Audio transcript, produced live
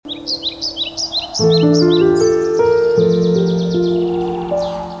Well,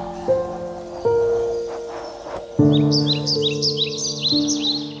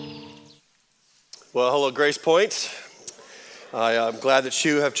 hello, Grace Point. I'm glad that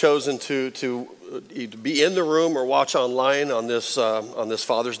you have chosen to be in the room or watch online on this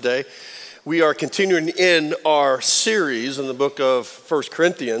Father's Day. We are continuing in our series in the book of 1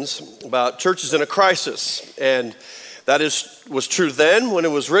 Corinthians about churches in a crisis, and that was true then when it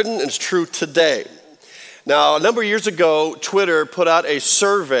was written, and it's true today. Now, a number of years ago, Twitter put out a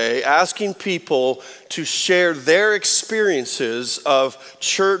survey asking people to share their experiences of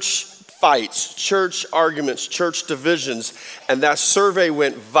church fights, church arguments, church divisions, and that survey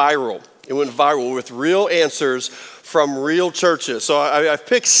went viral. It went viral with real answers from real churches. So I've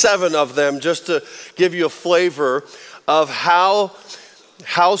picked 7 of them just to give you a flavor of how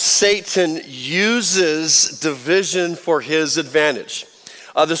Satan uses division for his advantage.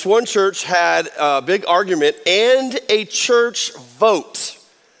 This one church had a big argument and a church vote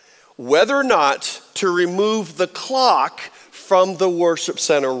whether or not to remove the clock from the worship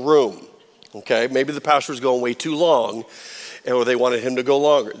center room. Okay, maybe the pastor was going way too long, or they wanted him to go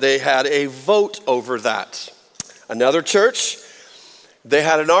longer. They had a vote over that. Another church, they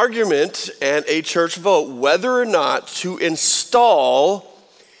had an argument and a church vote whether or not to install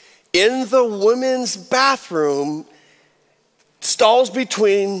in the women's bathroom stalls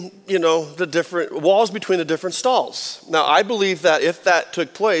between, the different walls between the different stalls. Now, I believe that if that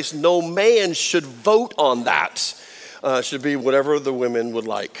took place, no man should vote on that. It should be whatever the women would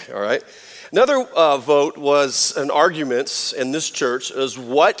like, all right? Another vote was an argument in this church is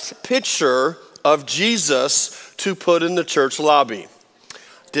what picture of Jesus to put in the church lobby.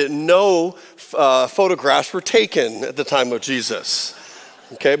 Didn't know photographs were taken at the time of Jesus,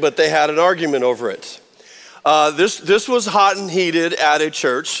 okay, but they had an argument over it. This was hot and heated at a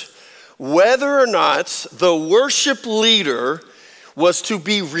church, whether or not the worship leader was to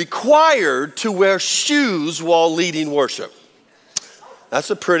be required to wear shoes while leading worship. That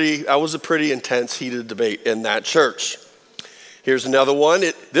was a pretty intense, heated debate in that church. Here's another one.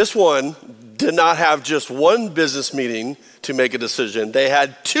 This one did not have just one business meeting to make a decision. They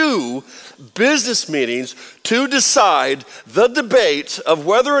had 2 business meetings to decide the debate of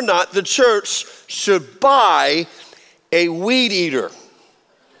whether or not the church should buy a weed eater.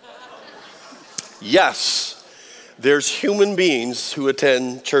 Yes, there's human beings who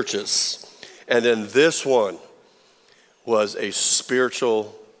attend churches. And then this one was a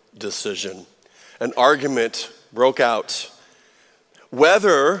spiritual decision. An argument broke out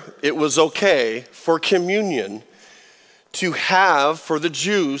whether it was okay for communion to have for the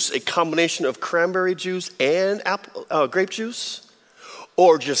Jews a combination of cranberry juice and grape juice,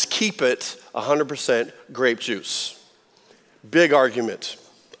 or just keep it 100% grape juice. Big argument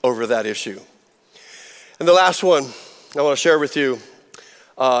over that issue. And the last one I want to share with you,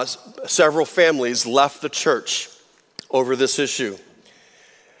 several families left the church over this issue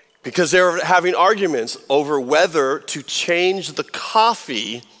because they were having arguments over whether to change the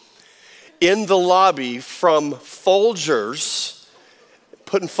coffee in the lobby from Folgers,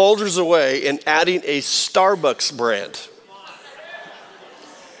 putting Folgers away and adding a Starbucks brand.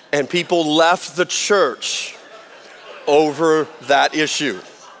 And people left the church over that issue.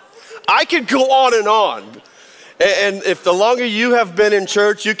 I could go on and on. And if the longer you have been in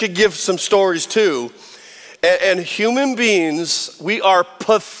church, you could give some stories too. And human beings, we are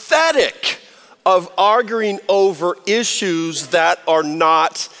pathetic of arguing over issues that are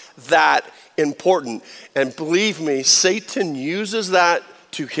not that important. And believe me, Satan uses that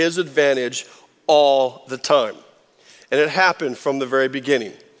to his advantage all the time. And it happened from the very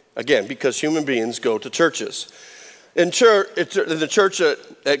beginning. Again, because human beings go to churches. In the church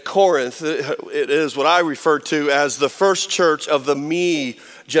at Corinth, it is what I refer to as the first church of the me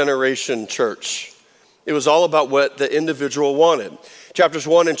generation church. It was all about what the individual wanted. Chapters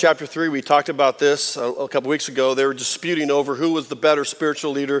 1 and chapter 3, we talked about this a couple weeks ago. They were disputing over who was the better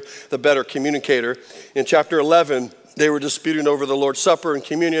spiritual leader, the better communicator. In chapter 11, they were disputing over the Lord's Supper and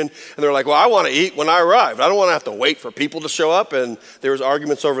communion. And they're like, well, I want to eat when I arrive. I don't want to have to wait for people to show up. And there was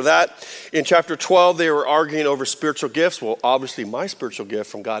arguments over that. In chapter 12, they were arguing over spiritual gifts. Well, obviously, my spiritual gift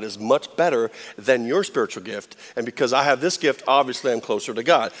from God is much better than your spiritual gift. And because I have this gift, obviously, I'm closer to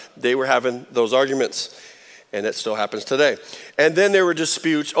God. They were having those arguments. And it still happens today. And then there were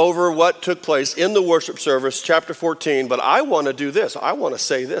disputes over what took place in the worship service, chapter 14. But I want to do this. I want to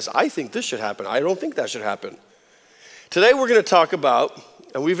say this. I think this should happen. I don't think that should happen. Today we're going to talk about,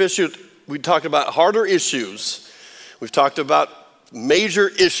 and we talked about harder issues. We've talked about major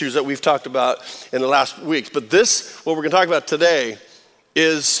issues that we've talked about in the last weeks. But what we're going to talk about today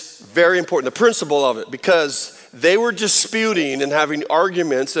is very important, the principle of it, because they were disputing and having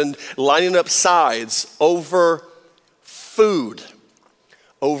arguments and lining up sides over food.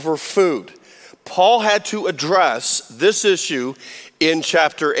 Over food. Paul had to address this issue in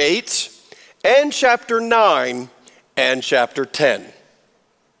chapter 8 and chapter 9 and chapter 10.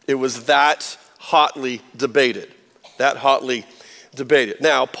 It was that hotly debated. That hotly debated.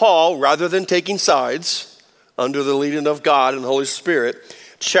 Now, Paul, rather than taking sides under the leading of God and the Holy Spirit,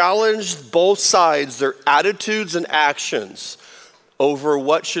 challenged both sides, their attitudes and actions over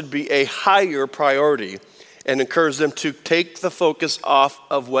what should be a higher priority, and encouraged them to take the focus off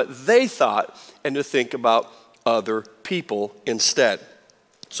of what they thought and to think about other people instead.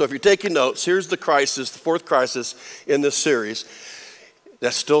 So if you're taking notes, here's the crisis, the fourth crisis in this series.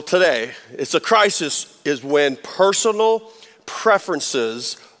 That's still today. It's a crisis is when personal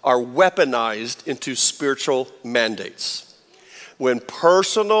preferences are weaponized into spiritual mandates. When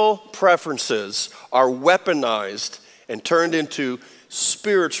personal preferences are weaponized and turned into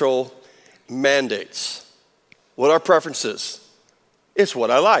spiritual mandates. What are preferences? It's what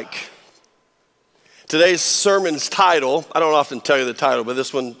I like. Today's sermon's title, I don't often tell you the title, but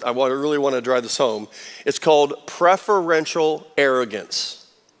this one, I really want to drive this home. It's called Preferential Arrogance.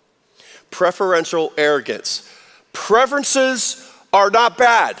 Preferential Arrogance. Preferences are not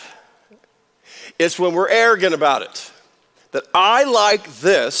bad. It's when we're arrogant about it. That I like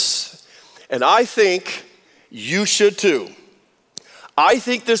this, and I think you should too. I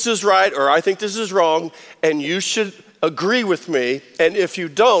think this is right, or I think this is wrong, and you should agree with me. And if you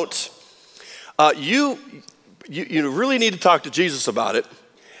don't, you really need to talk to Jesus about it.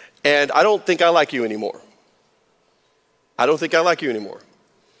 And I don't think I like you anymore. I don't think I like you anymore.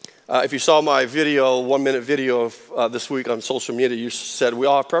 If you saw my video, 1-minute video of this week on social media, you said, we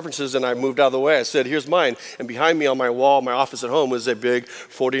all have preferences, and I moved out of the way. I said, here's mine. And behind me on my wall, my office at home, was a big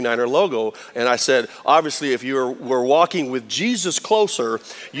 49er logo. And I said, obviously, if you were walking with Jesus closer,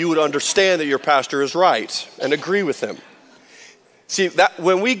 you would understand that your pastor is right and agree with him. See, that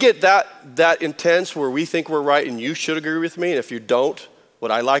when we get that intense where we think we're right and you should agree with me, and if you don't,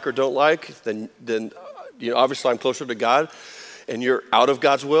 what I like or don't like, then obviously I'm closer to God, and you're out of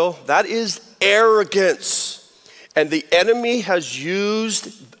God's will, that is arrogance. And the enemy has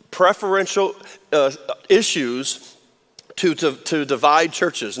used preferential issues to divide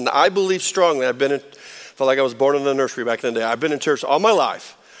churches. And I believe strongly, felt like I was born in the nursery back in the day. I've been in church all my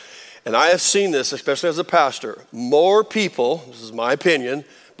life. And I have seen this, especially as a pastor. More people, this is my opinion,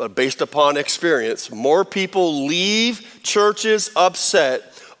 but based upon experience, more people leave churches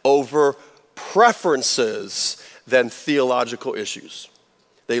upset over preferences than theological issues.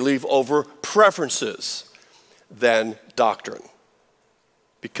 They leave over preferences than doctrine.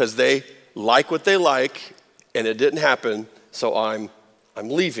 Because they like what they like, and it didn't happen, so I'm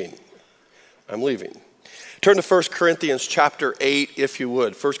leaving. I'm leaving. Turn to 1 Corinthians chapter 8, if you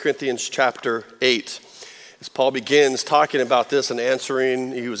would. 1 Corinthians chapter 8. As Paul begins talking about this and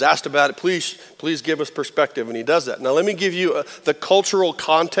answering, he was asked about it, please give us perspective, and he does that. Now let me give you the cultural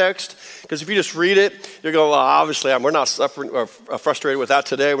context, because if you just read it, you're going, well, obviously we're not suffering or frustrated with that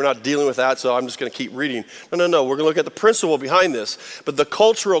today, we're not dealing with that, so I'm just going to keep reading. No, we're going to look at the principle behind this. But the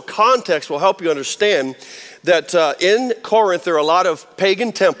cultural context will help you understand that in Corinth there are a lot of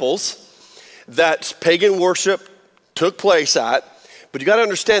pagan temples that pagan worship took place at. But you got to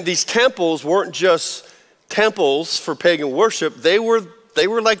understand, these temples weren't just temples for pagan worship. They were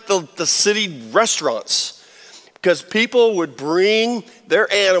like the city restaurants, because people would bring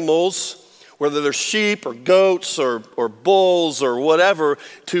their animals, whether they're sheep or goats or bulls or whatever,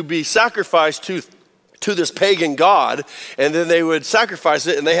 to be sacrificed to this pagan god, and then they would sacrifice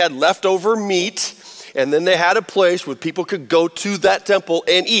it, and they had leftover meat, and then they had a place where people could go to that temple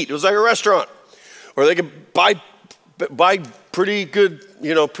and eat. It was like a restaurant, or they could buy pretty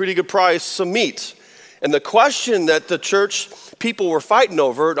good price some meat. And the question that the church people were fighting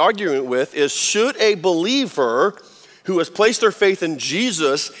over and arguing with is, should a believer who has placed their faith in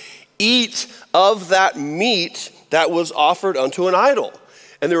Jesus eat of that meat that was offered unto an idol?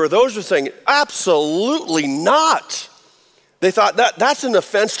 And there were those who were saying, absolutely not. They thought that's an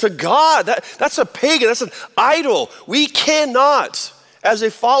offense to God. That's a pagan, that's an idol. We cannot, as a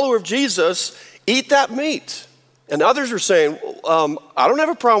follower of Jesus, eat that meat. And others are saying, I don't have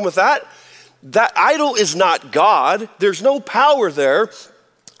a problem with that. That idol is not God. There's no power there.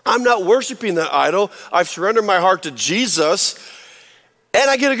 I'm not worshiping that idol. I've surrendered my heart to Jesus, and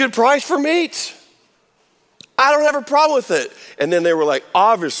I get a good price for meat. I don't have a problem with it. And then they were like,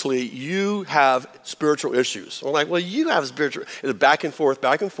 obviously, you have spiritual issues. We're like, well, you have spiritual. It's back and forth,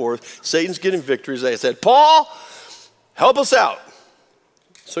 back and forth. Satan's getting victories. They said, Paul, help us out.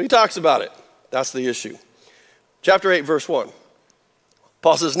 So he talks about it. That's the issue. Chapter 8, verse 1.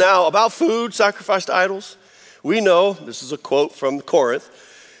 Paul says, now about food sacrificed to idols, we know, this is a quote from Corinth,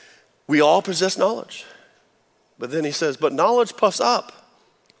 we all possess knowledge. But then he says, but knowledge puffs up,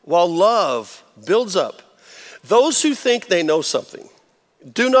 while love builds up. Those who think they know something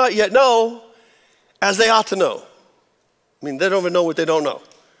do not yet know as they ought to know. I mean, they don't even know what they don't know.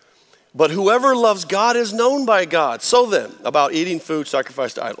 But whoever loves God is known by God. So then, about eating food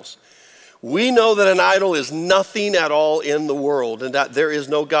sacrificed to idols. We know that an idol is nothing at all in the world, and that there is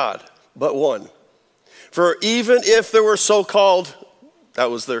no God but one. For even if there were so-called, that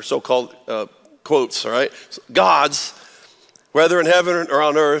was their so-called quotes, all right, gods, whether in heaven or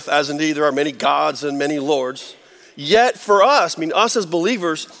on earth, as indeed there are many gods and many lords, yet for us, I mean us as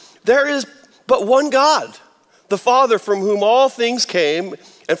believers, there is but one God, the Father, from whom all things came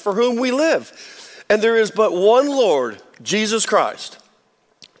and for whom we live. And there is but one Lord, Jesus Christ,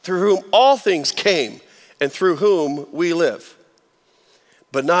 through whom all things came and through whom we live.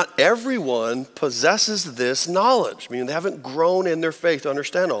 But not everyone possesses this knowledge. I mean, they haven't grown in their faith to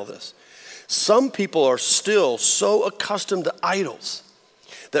understand all this. Some people are still so accustomed to idols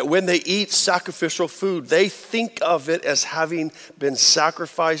that when they eat sacrificial food, they think of it as having been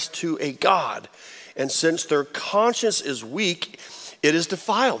sacrificed to a god. And since their conscience is weak, it is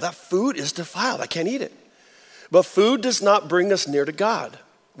defiled. That food is defiled. I can't eat it. But food does not bring us near to God.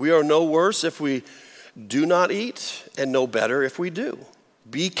 We are no worse if we do not eat, and no better if we do.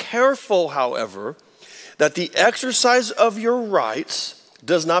 Be careful, however, that the exercise of your rights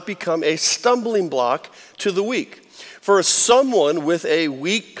does not become a stumbling block to the weak. For if someone with a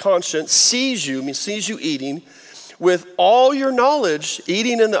weak conscience sees you eating, with all your knowledge,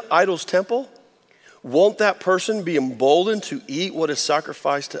 eating in the idol's temple, won't that person be emboldened to eat what is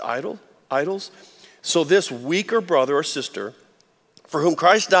sacrificed to idols? So this weaker brother or sister, for whom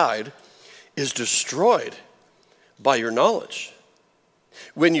Christ died, is destroyed by your knowledge.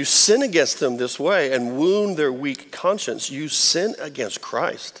 When you sin against them this way and wound their weak conscience, you sin against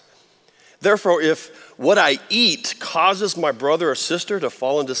Christ. Therefore, if what I eat causes my brother or sister to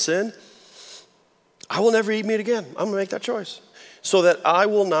fall into sin, I will never eat meat again. I'm going to make that choice so that I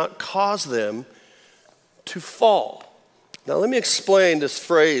will not cause them to fall. Now, let me explain this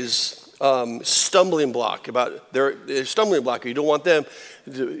phrase, stumbling block, about their stumbling block. You don't want them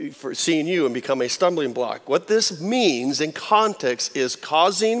for seeing you and become a stumbling block. What this means in context is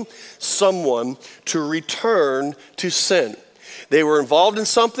causing someone to return to sin. They were involved in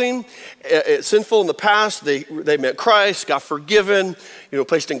something sinful in the past. They met Christ, got forgiven,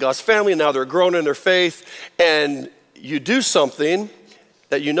 placed in God's family, and now they're grown in their faith. And you do something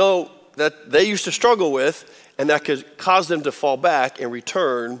that you know that they used to struggle with, and that could cause them to fall back and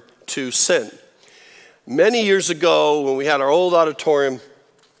return to sin. Many years ago, when we had our old auditorium,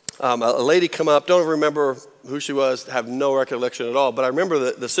 a lady come up, don't remember who she was, have no recollection at all, but I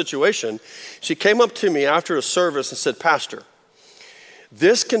remember the situation. She came up to me after a service and said, Pastor,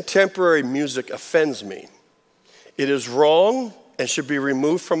 this contemporary music offends me. It is wrong and should be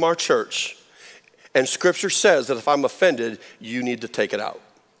removed from our church. And Scripture says that if I'm offended, you need to take it out.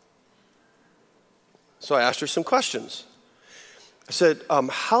 So I asked her some questions. I said,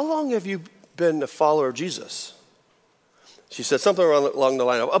 how long have you been a follower of Jesus? She said something along the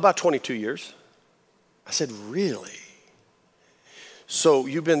line of about 22 years. I said, really? So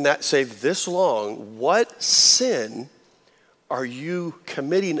you've been saved this long. What sin are you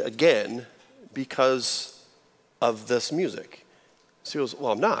committing again because of this music? She goes,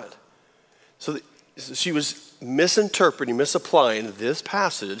 well, I'm not. So she was misinterpreting, misapplying this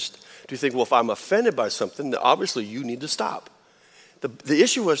passage to think, well, if I'm offended by something, then obviously you need to stop. The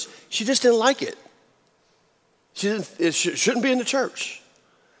issue was she just didn't like it. It shouldn't be in the church.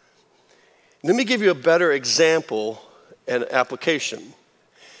 Let me give you a better example and application.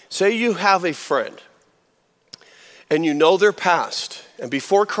 Say you have a friend and you know their past, and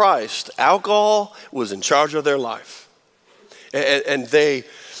before Christ, alcohol was in charge of their life. And they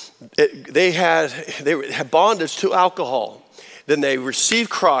had bondage to alcohol. Then they received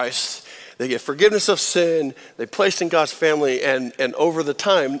Christ. They get forgiveness of sin. They placed in God's family, and over the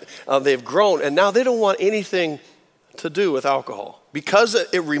time, they've grown. And now they don't want anything to do with alcohol because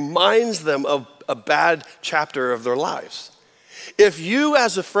it reminds them of a bad chapter of their lives. If you,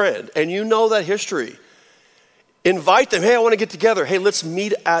 as a friend, and you know that history, invite them, hey, I want to get together. Hey, let's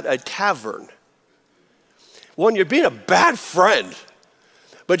meet at a tavern. One, you're being a bad friend,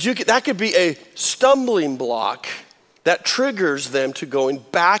 but that could be a stumbling block that triggers them to going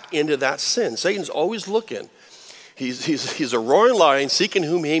back into that sin. Satan's always looking. He's a roaring lion, seeking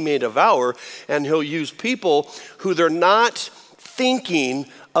whom he may devour, and he'll use people who they're not thinking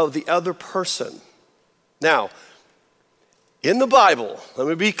of the other person. Now, in the Bible, let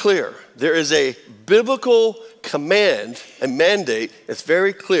me be clear, there is a biblical command, a mandate, it's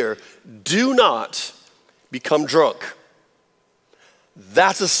very clear, do not become drunk.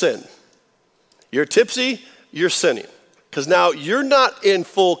 That's a sin. You're tipsy, you're sinning. Because now you're not in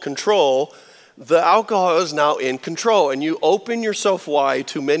full control, the alcohol is now in control, and you open yourself wide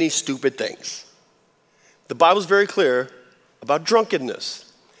to many stupid things. The Bible's very clear about drunkenness.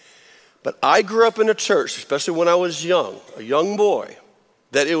 But I grew up in a church, especially when I was young, a young boy,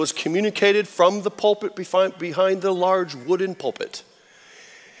 that it was communicated from the pulpit behind the large wooden pulpit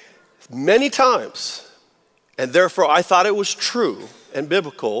many times. And therefore, I thought it was true and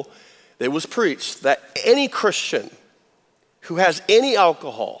biblical. It was preached that any Christian who has any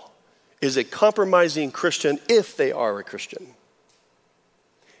alcohol is a compromising Christian if they are a Christian.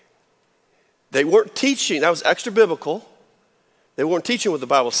 They weren't teaching, that was extra biblical. They weren't teaching what the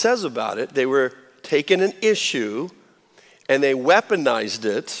Bible says about it. They were taking an issue and they weaponized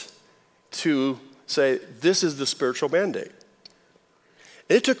it to say, this is the spiritual mandate.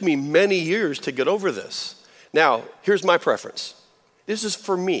 And it took me many years to get over this. Now, here's my preference. This is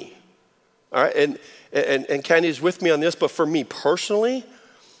for me. All right, and Candy's with me on this, but for me personally,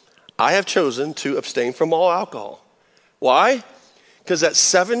 I have chosen to abstain from all alcohol. Why? Because at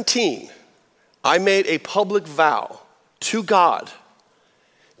 17, I made a public vow to God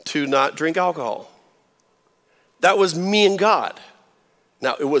to not drink alcohol. That was me and God.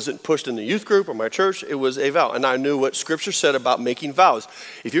 Now, it wasn't pushed in the youth group or my church. It was a vow. And I knew what Scripture said about making vows.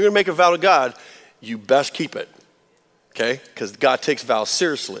 If you're going to make a vow to God, you best keep it, okay? Because God takes vows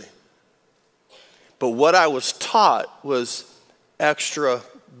seriously. But what I was taught was extra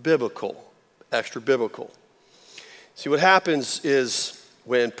biblical. See, what happens is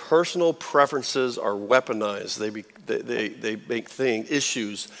when personal preferences are weaponized, they make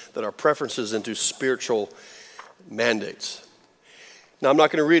issues that are preferences into spiritual mandates. Now, I'm not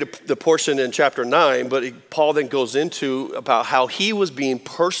going to read the portion in chapter 9, but Paul then goes into about how he was being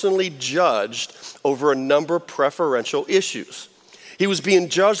personally judged over a number of preferential issues. He was being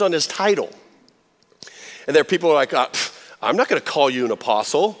judged on his title. And there are people who are like, I'm not going to call you an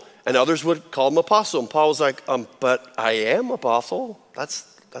apostle. And others would call him apostle. And Paul was like, but I am apostle. That's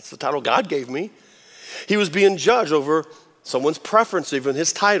the title God gave me. He was being judged over someone's preference, even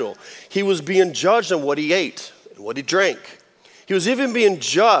his title. He was being judged on what he ate and what he drank. He was even being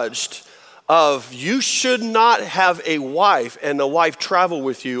judged of you should not have a wife and a wife travel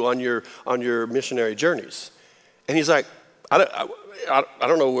with you on your missionary journeys. And he's like, I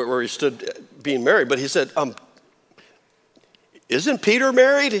don't know where he stood being married, but he said, isn't Peter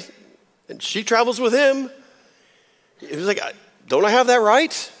married? And she travels with him. He was like, don't I have that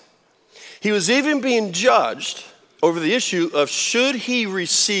right? He was even being judged over the issue of should he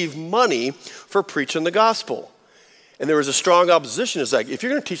receive money for preaching the gospel. And there was a strong opposition. It's like, if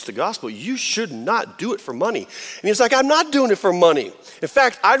you're going to teach the gospel, you should not do it for money. And he's like, I'm not doing it for money. In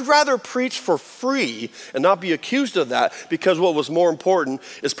fact, I'd rather preach for free and not be accused of that, because what was more important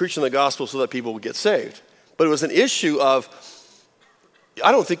is preaching the gospel so that people would get saved. But it was an issue of,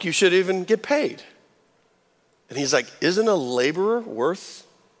 I don't think you should even get paid. And he's like, isn't a laborer worth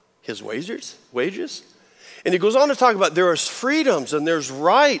his wages? And he goes on to talk about there's freedoms and there's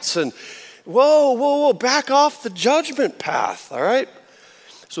rights and whoa, back off the judgment path, all right?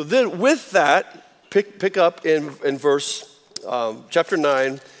 So then with that, pick up in verse, chapter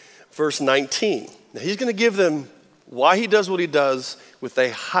 9, verse 19. Now he's going to give them why he does what he does with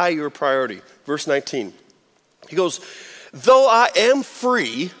a higher priority. Verse 19, he goes, though I am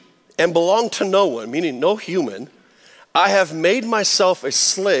free and belong to no one, meaning no human, I have made myself a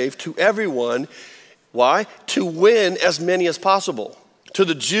slave to everyone. Why? To win as many as possible. To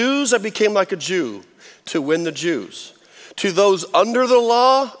the Jews, I became like a Jew to win the Jews. To those under the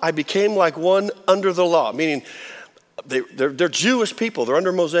law, I became like one under the law, meaning they're Jewish people. They're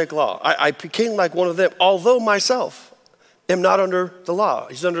under Mosaic law. I became like one of them, although myself am not under the law.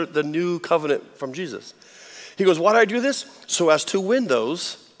 He's under the new covenant from Jesus. He goes, why do I do this? So as to win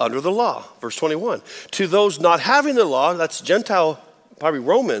those under the law. Verse 21. To those not having the law, that's Gentile, probably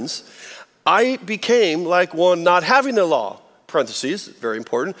Romans, I became like one not having the law. Parentheses, very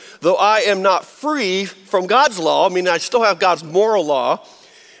important. Though I am not free from God's law, I mean, I still have God's moral law,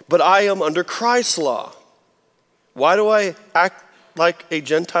 but I am under Christ's law. Why do I act like a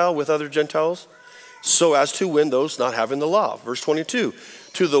Gentile with other Gentiles? So as to win those not having the law. Verse 22.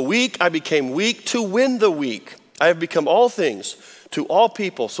 To the weak I became weak to win the weak. I have become all things to all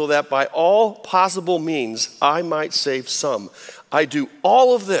people so that by all possible means I might save some. I do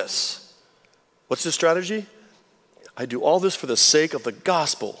all of this. What's the strategy? I do all this for the sake of the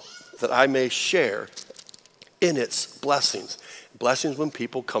gospel, that I may share in its blessings. Blessings when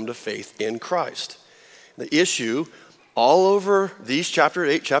people come to faith in Christ. The issue all over these chapter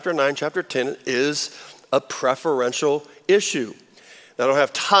 8, chapter 9, chapter 10 is a preferential issue. Now, I don't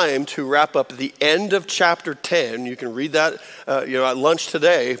have time to wrap up the end of chapter 10. You can read that at lunch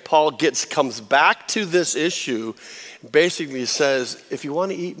today. Paul comes back to this issue, basically says, if you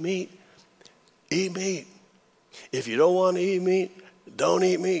want to eat meat, eat meat. If you don't want to eat meat, don't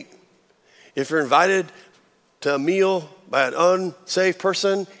eat meat. If you're invited to a meal by an unsafe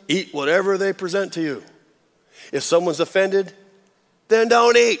person, eat whatever they present to you. If someone's offended, then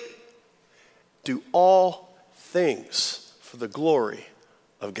don't eat. Do all things for the glory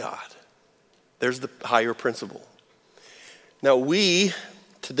of God. There's the higher principle. Now we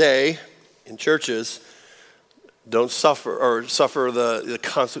today in churches don't suffer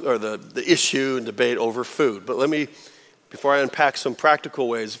the issue and debate over food. But before I unpack some practical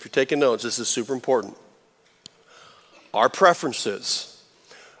ways, if you're taking notes, this is super important. Our preferences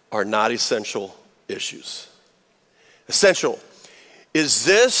are not essential issues. Essential. Is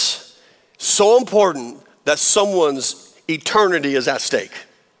this so important that someone's eternity is at stake?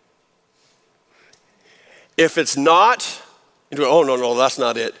 If it's not, oh, no, that's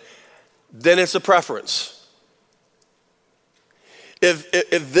not it, then it's a preference.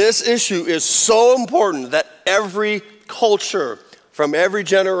 If this issue is so important that every culture from every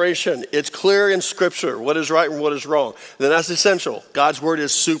generation, it's clear in Scripture what is right and what is wrong, then that's essential. God's word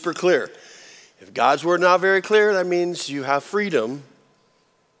is super clear. If God's word is not very clear, that means you have freedom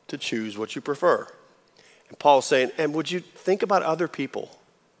to choose what you prefer. And Paul's saying, and would you think about other people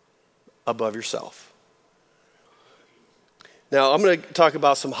above yourself? Now, I'm going to talk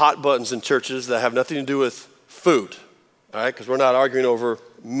about some hot buttons in churches that have nothing to do with food, all right? Because we're not arguing over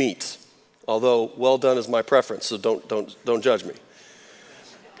meat, although well done is my preference, so don't judge me.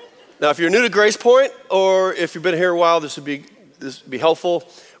 Now, if you're new to Grace Point, or if you've been here a while, this would be helpful,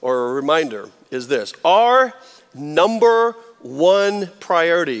 or a reminder is this. Our number one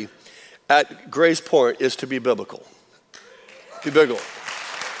priority at Grace Point is to be biblical. Be biblical.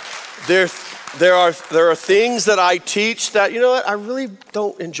 There are things that I teach that, I really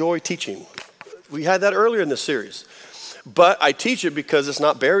don't enjoy teaching. We had that earlier in the series. But I teach it because it's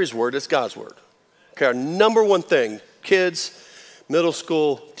not Barry's word, it's God's word. Okay, our number one thing, kids, middle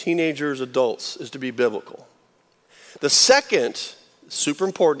school, teenagers, adults, is to be biblical. The second, super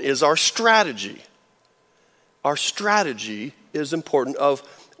important, is our strategy. Our strategy is important of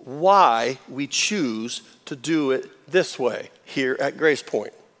why we choose to do it this way here at Grace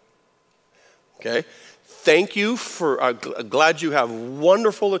Point. Okay? Thank you I'm glad you have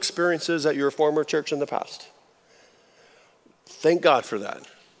wonderful experiences at your former church in the past. Thank God for that.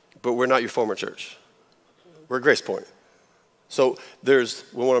 But we're not your former church. We're Grace Point. So we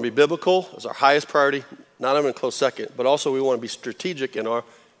want to be biblical as our highest priority, not even a close second, but also we want to be strategic in our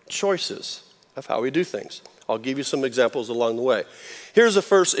choices of how we do things. I'll give you some examples along the way. Here's the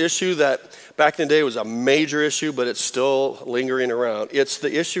first issue that back in the day was a major issue, but it's still lingering around. It's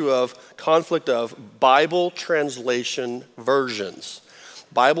the issue of conflict of Bible translation versions.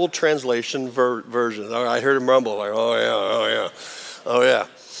 Bible translation versions. All right, I heard him rumble like, oh yeah.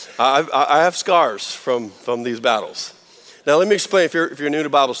 I have scars from these battles. Now let me explain if you're new to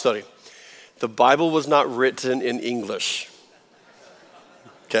Bible study. The Bible was not written in English.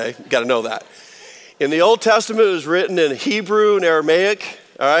 Okay, you got to know that. In the Old Testament, it was written in Hebrew and Aramaic,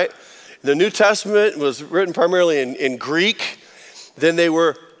 all right? The New Testament was written primarily in Greek. Then they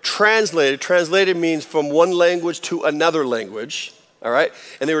were translated. Translated means from one language to another language, all right?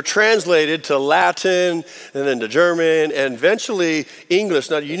 And they were translated to Latin and then to German and eventually English.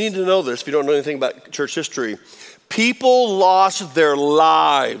 Now, you need to know this if you don't know anything about church history. People lost their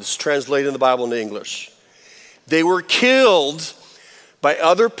lives translating the Bible into English. They were killed by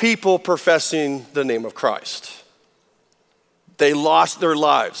other people professing the name of Christ. They lost their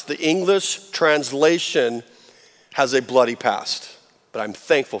lives. The English translation has a bloody past, but I'm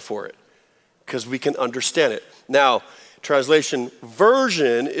thankful for it because we can understand it. Now, translation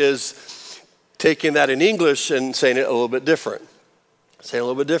version is taking that in English and saying it a little bit different.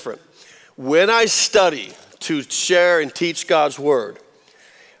 When I study to share and teach God's word,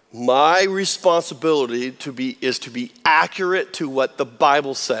 my responsibility is to be accurate to what the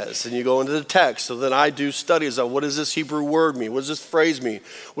Bible says. And you go into the text. So then I do studies on what does this Hebrew word mean? What does this phrase mean?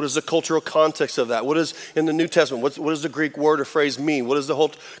 What is the cultural context of that? What is in the New Testament? What does the Greek word or phrase mean? What is the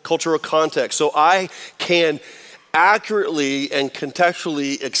whole cultural context? So I can accurately and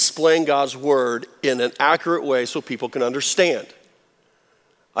contextually explain God's word in an accurate way so people can understand.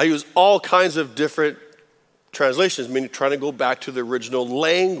 I use all kinds of different translations, meaning trying to go back to the original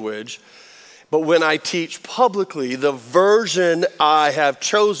language. But when I teach publicly, the version I have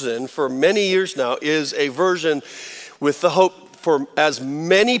chosen for many years now is a version with the hope for as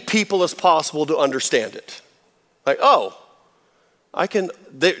many people as possible to understand it. Like, oh,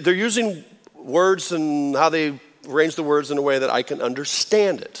 they're using words and how they arrange the words in a way that I can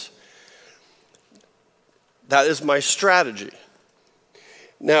understand it. That is my strategy.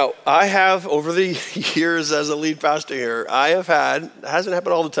 Now, I have, over the years as a lead pastor here, it hasn't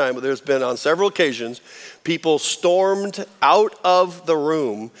happened all the time, but there's been on several occasions, people stormed out of the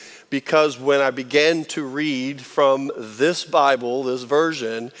room because when I began to read from this Bible, this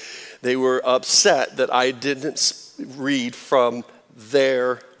version, they were upset that I didn't read from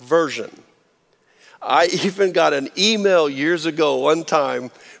their version. I even got an email years ago one time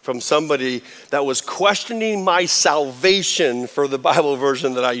from somebody that was questioning my salvation for the Bible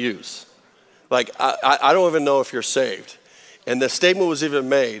version that I use. Like, I don't even know if you're saved. And the statement was even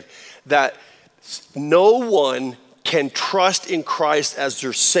made that no one can trust in Christ as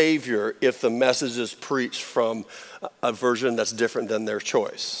their Savior if the message is preached from a version that's different than their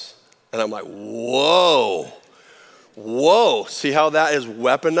choice. And I'm like, whoa. See how that is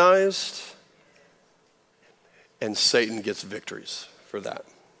weaponized? And Satan gets victories for that.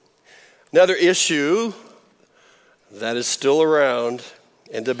 Another issue that is still around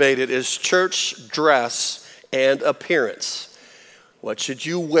and debated is church dress and appearance. What should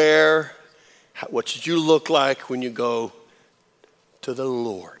you wear? What should you look like when you go to the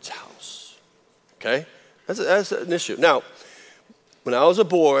Lord's house? Okay? That's an issue. Now, when I was a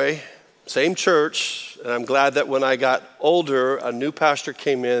boy, same church, and I'm glad that when I got older, a new pastor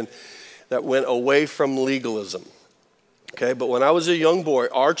came in that went away from legalism. Okay, but when I was a young boy,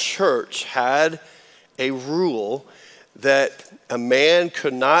 our church had a rule that a man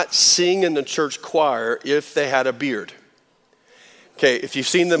could not sing in the church choir if they had a beard. Okay, if you've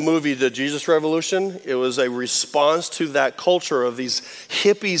seen the movie The Jesus Revolution, it was a response to that culture of these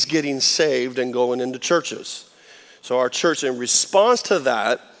hippies getting saved and going into churches. So our church, in response to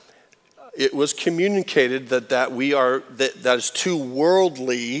that, it was communicated that is too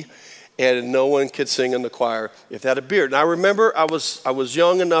worldly and no one could sing in the choir if they had a beard. And I remember I was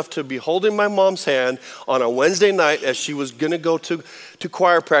young enough to be holding my mom's hand on a Wednesday night as she was going to go to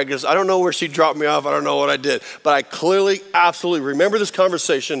choir practice. I don't know where she dropped me off. I don't know what I did. But I clearly, absolutely remember this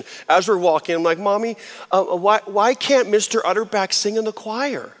conversation as we're walking. I'm like, Mommy, why can't Mr. Utterback sing in the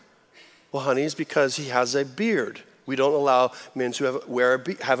choir? Well, honey, it's because he has a beard. We don't allow men who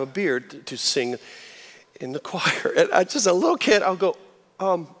have a beard to sing in the choir. And I just a little kid, I'll go,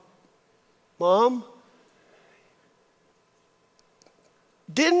 Mom,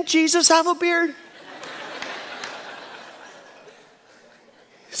 didn't Jesus have a beard?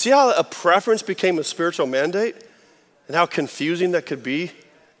 See how a preference became a spiritual mandate and how confusing that could be?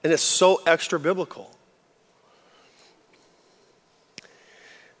 And it's so extra biblical.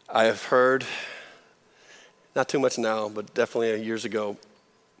 I have heard, not too much now, but definitely years ago,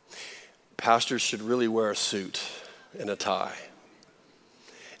 pastors should really wear a suit and a tie.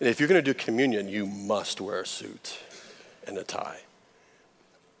 And if you're going to do communion, you must wear a suit and a tie.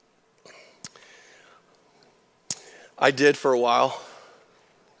 I did for a while,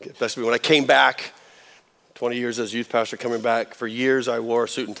 especially when I came back, 20 years as youth pastor coming back. For years, I wore a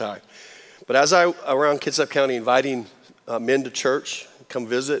suit and tie. But as around Kitsap County, inviting men to church, come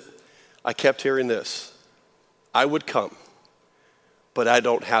visit, I kept hearing this. I would come, but I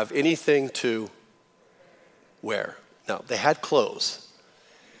don't have anything to wear. Now, they had clothes.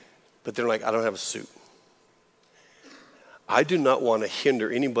 But they're like, I don't have a suit. I do not want to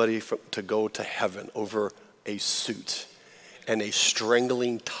hinder anybody to go to heaven over a suit and a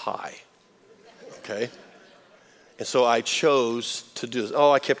strangling tie. Okay? And so I chose to do this.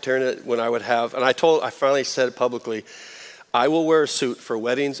 Oh, I kept hearing it when I would have, and I finally said it publicly, I will wear a suit for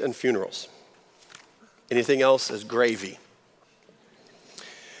weddings and funerals. Anything else is gravy.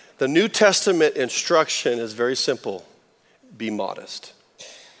 The New Testament instruction is very simple. Be modest.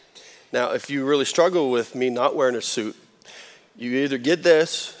 Now, if you really struggle with me not wearing a suit, you either get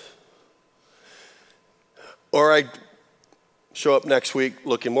this or I show up next week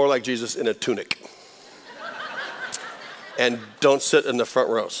looking more like Jesus in a tunic. And don't sit in the front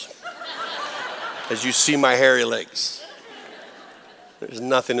rows as you see my hairy legs. There's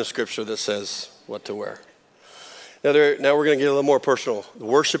nothing in Scripture that says what to wear. Now we're going to get a little more personal. The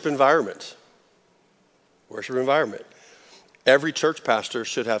worship environment. Worship environment. Every church pastor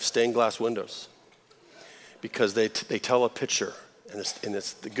should have stained glass windows because they tell a picture and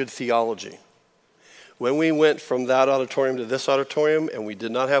it's the good theology. When we went from that auditorium to this auditorium and we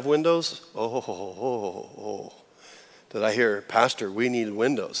did not have windows, did I hear, Pastor, we need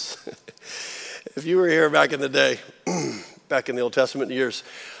windows. If you were here back in the day, back in the Old Testament years,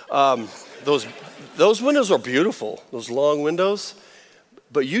 those windows are beautiful, those long windows.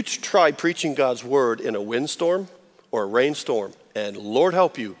 But you try preaching God's word in a windstorm or a rainstorm, and Lord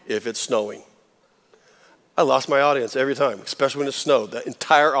help you if it's snowing. I lost my audience every time, especially when it snowed. The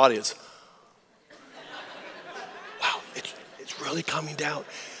entire audience. Wow, it's really coming down.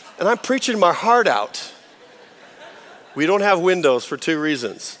 And I'm preaching my heart out. We don't have windows for two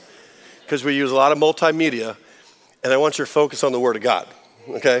reasons. Because we use a lot of multimedia, and I want your focus on the Word of God,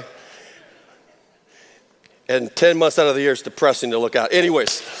 okay? And 10 months out of the year, it's depressing to look at.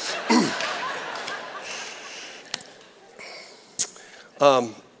 Anyways.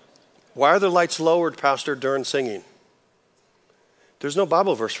 Why are the lights lowered, Pastor, during singing? There's no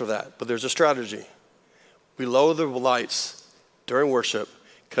Bible verse for that, but there's a strategy. We lower the lights during worship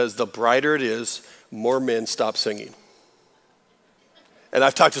because the brighter it is, more men stop singing. And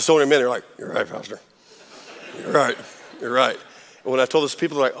I've talked to so many men, they're like, you're right, Pastor. You're right, you're right. And when I told those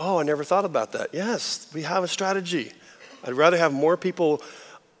people, they're like, oh, I never thought about that. Yes, we have a strategy. I'd rather have more people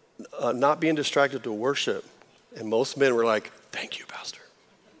not being distracted to worship. And most men were like, thank you, Pastor.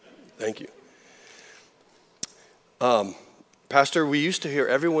 Thank you. Pastor, we used to hear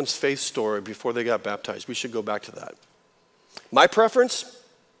everyone's faith story before they got baptized. We should go back to that. My preference,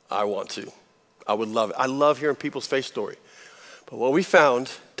 I want to. I would love it. I love hearing people's faith story. But what we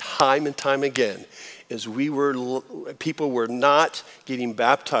found time and time again is people were not getting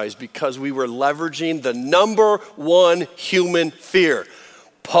baptized because we were leveraging the number one human fear,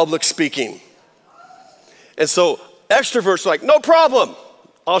 public speaking. And so extroverts are like, no problem,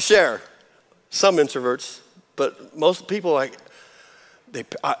 I'll share. Some introverts, but most people I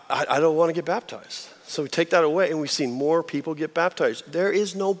don't want to get baptized. So we take that away and we've seen more people get baptized. There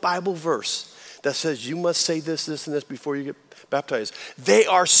is no Bible verse that says you must say this, this, and this before you get baptized. They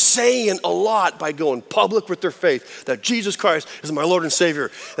are saying a lot by going public with their faith that Jesus Christ is my Lord and Savior,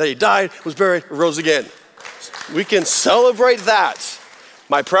 that he died, was buried, and rose again. We can celebrate that.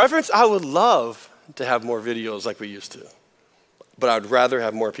 My preference, I would love to have more videos like we used to, but I'd rather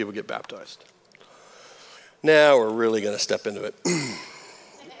have more people get baptized. Now we're really going to step into it.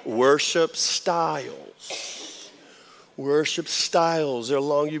 Worship styles. Worship styles. How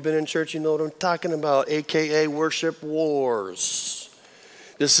long you've been in church, you know what I'm talking about, AKA worship wars.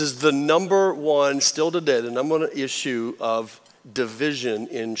 This is the number one, still today, the number one issue of division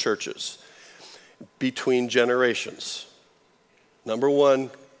in churches between generations. Number one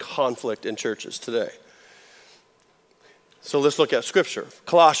conflict in churches today. So let's look at scripture.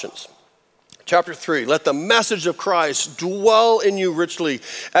 Colossians chapter 3. Let the message of Christ dwell in you richly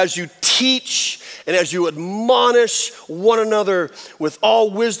as you teach and as you admonish one another with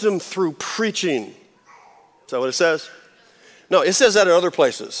all wisdom through preaching. Is that what it says? No, it says that in other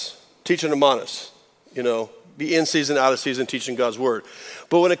places. Teach and admonish. Be in season, out of season, teaching God's word.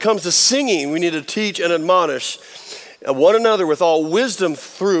 But when it comes to singing, we need to teach and admonish one another with all wisdom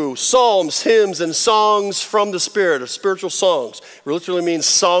through psalms, hymns, and songs from the Spirit, or spiritual songs. It literally means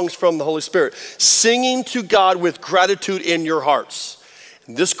songs from the Holy Spirit. Singing to God with gratitude in your hearts.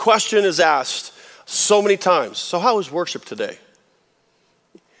 And this question is asked so many times. So how is worship today?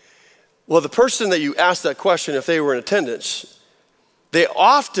 Well, the person that you asked that question, if they were in attendance, they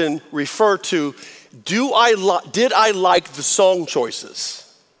often refer to, did I like the song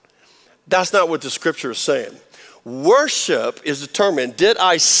choices? That's not what the scripture is saying. Worship is determined, did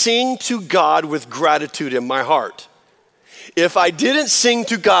I sing to God with gratitude in my heart? If I didn't sing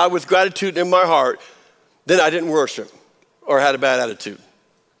to God with gratitude in my heart, then I didn't worship or had a bad attitude.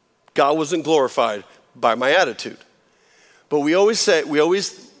 God wasn't glorified by my attitude. But we always,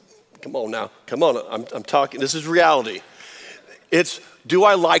 come on, I'm talking, this is reality. It's, do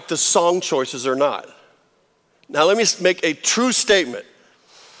I like the song choices or not? Now let me make a true statement.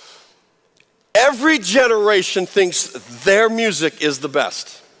 Every generation thinks their music is the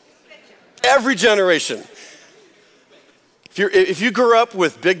best. Every generation. If you grew up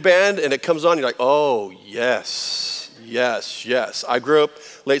with big band and it comes on, you're like, oh, yes, yes, yes. I grew up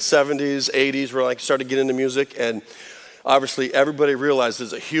late 70s, 80s, where I started getting into music, and obviously everybody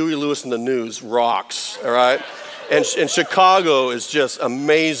realizes that Huey Lewis and the News rocks, all right? And Chicago is just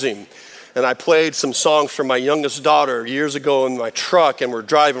amazing. And I played some songs for my youngest daughter years ago in my truck, and we're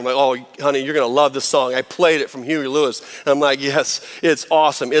driving. I'm like, oh, honey, you're going to love this song. I played it from Huey Lewis. And I'm like, yes, it's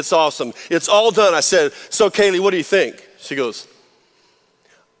awesome. It's awesome. It's all done. I said, so Kaylee, what do you think? She goes,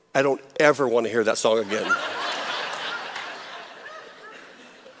 I don't ever want to hear that song again.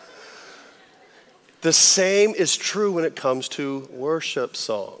 The same is true when it comes to worship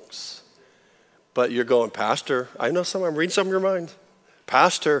songs. But you're going, Pastor, I know I'm reading some of your mind.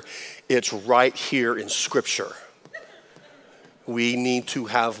 Pastor, it's right here in Scripture. We need to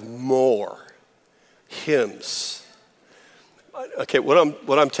have more hymns. Okay,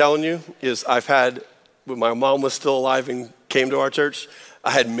 what I'm telling you is when my mom was still alive and came to our church,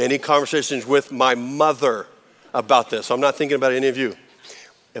 I had many conversations with my mother about this. So I'm not thinking about any of you.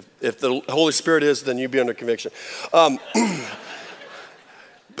 If the Holy Spirit is, then you be under conviction.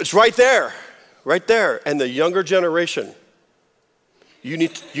 It's right there. And the younger generation, you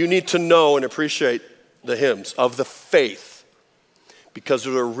need to know and appreciate the hymns of the faith because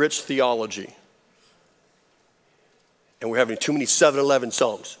of their rich theology. And we're having too many 7-11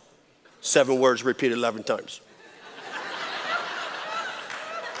 songs. 7 words repeated 11 times.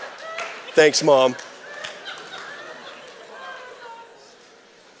 Thanks, Mom.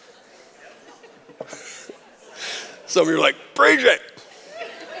 Some of you are like, praise it.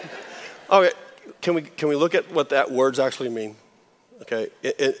 Okay, can we look at what that words actually mean? Okay,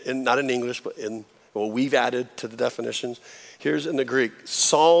 not in English, but we've added to the definitions. Here's in the Greek.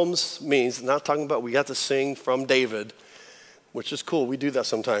 Psalms means, not talking about we got to sing from David, which is cool. We do that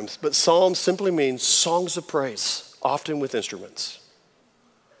sometimes. But psalms simply means songs of praise, often with instruments.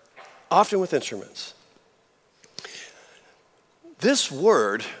 Often with instruments. This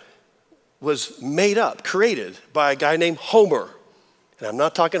word was made up, created by a guy named Homer. And I'm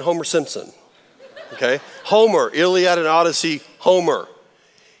not talking Homer Simpson, okay? Homer, Iliad and Odyssey, Homer.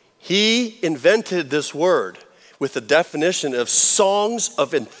 He invented this word with the definition of songs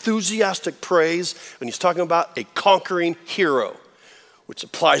of enthusiastic praise when he's talking about a conquering hero, which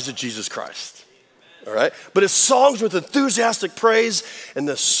applies to Jesus Christ, all right? But it's songs with enthusiastic praise and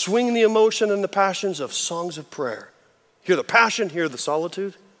the swing, the emotion, and the passions of songs of prayer. Hear the passion, hear the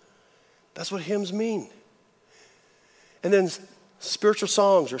solitude. That's what hymns mean. And then spiritual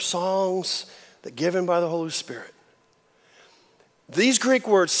songs are songs that are given by the Holy Spirit. These Greek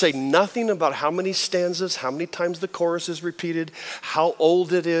words say nothing about how many stanzas, how many times the chorus is repeated, how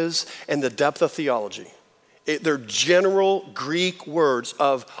old it is, and the depth of theology. They're general Greek words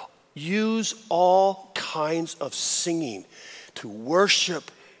of use all kinds of singing to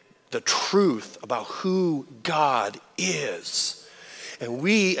worship the truth about who God is. And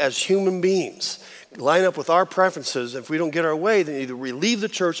we as human beings line up with our preferences. If we don't get our way, then either we leave the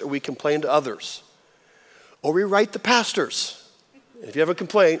church or we complain to others. Or we write the pastors. If you have a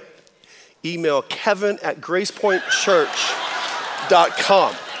complaint, email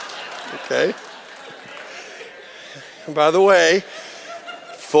kevin@gracepointchurch.com. Okay? And by the way,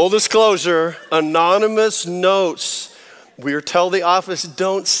 full disclosure, anonymous notes, we tell the office,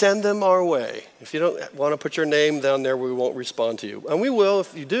 don't send them our way. If you don't want to put your name down there, we won't respond to you. And we will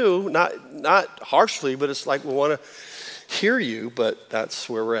if you do, not harshly, but it's like we want to hear you, but that's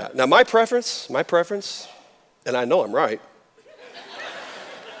where we're at. Now my preference, and I know I'm right,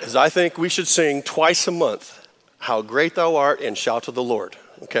 is I think we should sing twice a month, How Great Thou Art, and Shout to the Lord,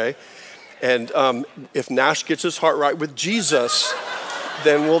 okay? And if Nash gets his heart right with Jesus,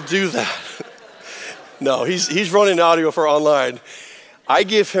 then we'll do that. No, he's running audio for online. I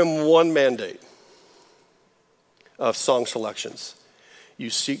give him one mandate of song selections.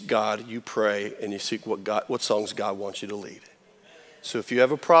 You seek God, you pray, and you seek what songs God wants you to lead. So if you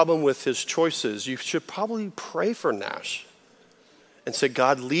have a problem with his choices, you should probably pray for Nash and say,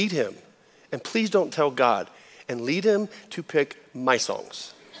 God, lead him. And please don't tell God. And lead him to pick my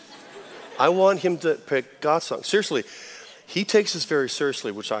songs. I want him to pick God's songs. Seriously, he takes this very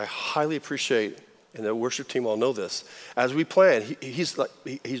seriously, which I highly appreciate. And the worship team all know this. As we plan, he's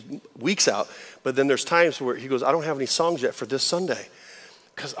weeks out, but then there's times where he goes, I don't have any songs yet for this Sunday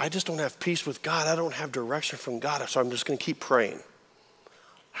because I just don't have peace with God. I don't have direction from God, so I'm just going to keep praying.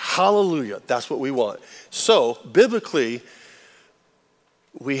 Hallelujah. That's what we want. So, biblically,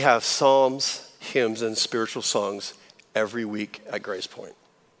 we have psalms, hymns, and spiritual songs every week at Grace Point.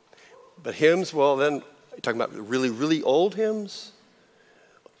 But hymns, well, then, you're talking about really, really old hymns,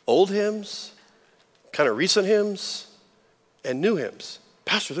 kind of recent hymns, and new hymns.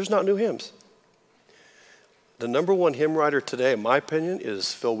 Pastor, there's not new hymns. The number one hymn writer today, in my opinion,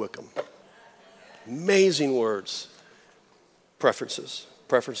 is Phil Wickham. Amazing words. Preferences.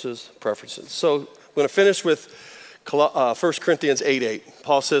 So I'm going to finish with 1 Corinthians 8:8.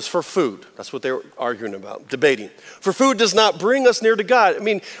 Paul says, for food. That's what they were arguing about, debating. For food does not bring us near to God. I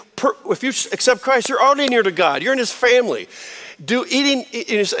mean, if you accept Christ, you're already near to God. You're in his family. Eating,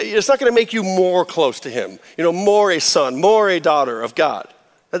 it's not going to make you more close to him. More a son, more a daughter of God.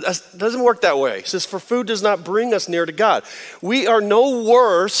 It doesn't work that way. He says, for food does not bring us near to God. We are no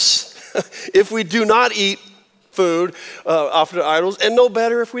worse if we do not eat food offered to idols, and no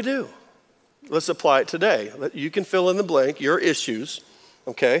better if we do. Let's apply it today. You can fill in the blank, your issues,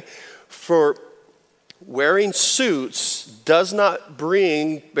 okay? For wearing suits does not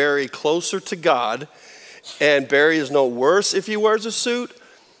bring Barry closer to God, and Barry is no worse if he wears a suit,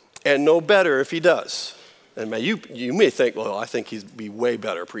 and no better if he does. And man, you may think, well, I think he'd be way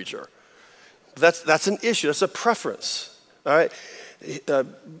better preacher. That's an issue. That's a preference. All right?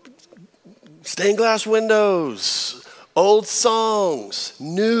 Stained glass windows, old songs,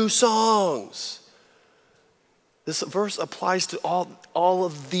 new songs. This verse applies to all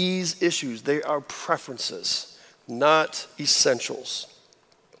of these issues. They are preferences, not essentials.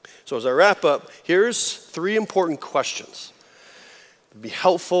 So as I wrap up, here's 3 important questions. It'd be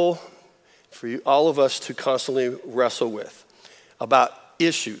helpful for all of us to constantly wrestle with about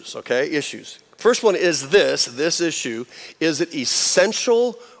issues, okay? Issues. First one is this issue, is it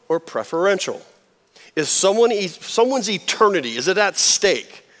essential or preferential? Is someone's eternity, is it at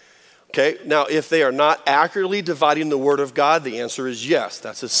stake? Okay, now if they are not accurately dividing the word of God, the answer is yes,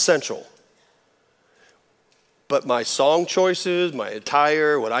 that's essential. But my song choices, my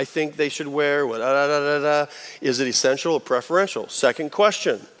attire, what I think they should wear, is it essential or preferential? Second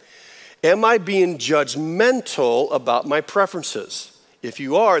question, am I being judgmental about my preferences? If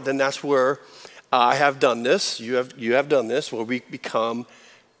you are, then that's where I have done this, you have done this, where we become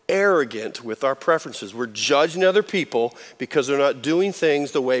arrogant with our preferences. We're judging other people because they're not doing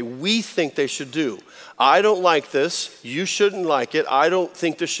things the way we think they should do. I don't like this, you shouldn't like it, I don't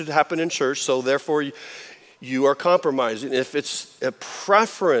think this should happen in church, so therefore you are compromising. If it's a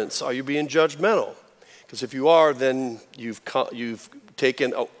preference, are you being judgmental? Because if you are, then you've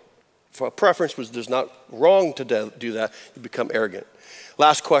taken for a preference, which is not wrong to do that, you become arrogant.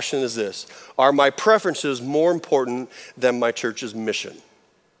 Last question is this: are my preferences more important than my church's mission?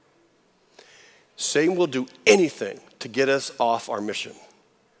 Satan will do anything to get us off our mission.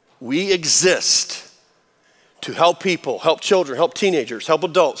 We exist to help people, help children, help teenagers, help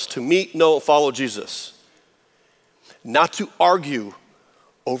adults to meet, know, and follow Jesus. Not to argue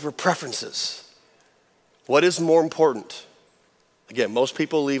over preferences. What is more important? Again, most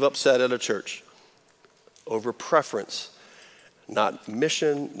people leave upset at a church over preference, not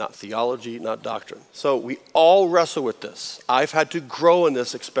mission, not theology, not doctrine. So we all wrestle with this. I've had to grow in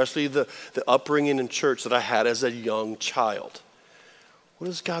this, especially the upbringing in church that I had as a young child. What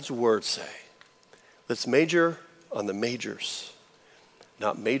does God's word say? Let's major on the majors,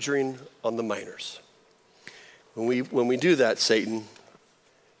 not majoring on the minors. When we do that, Satan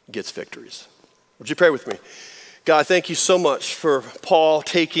gets victories. Would you pray with me? God, thank you so much for Paul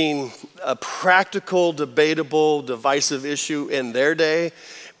taking a practical, debatable, divisive issue in their day,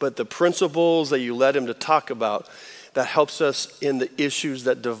 but the principles that you led him to talk about that helps us in the issues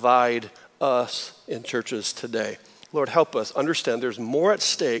that divide us in churches today. Lord, help us understand there's more at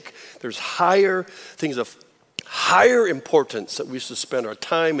stake. There's things of higher importance that we should spend our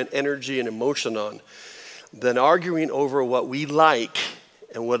time and energy and emotion on than arguing over what we like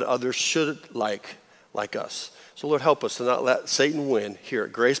and what others should like us. So Lord, help us to not let Satan win here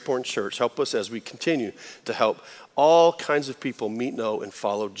at Grace Point Church. Help us as we continue to help all kinds of people meet, know, and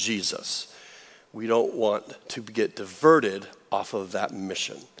follow Jesus. We don't want to get diverted off of that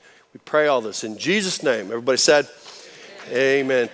mission. We pray all this in Jesus' name. Everybody said, amen.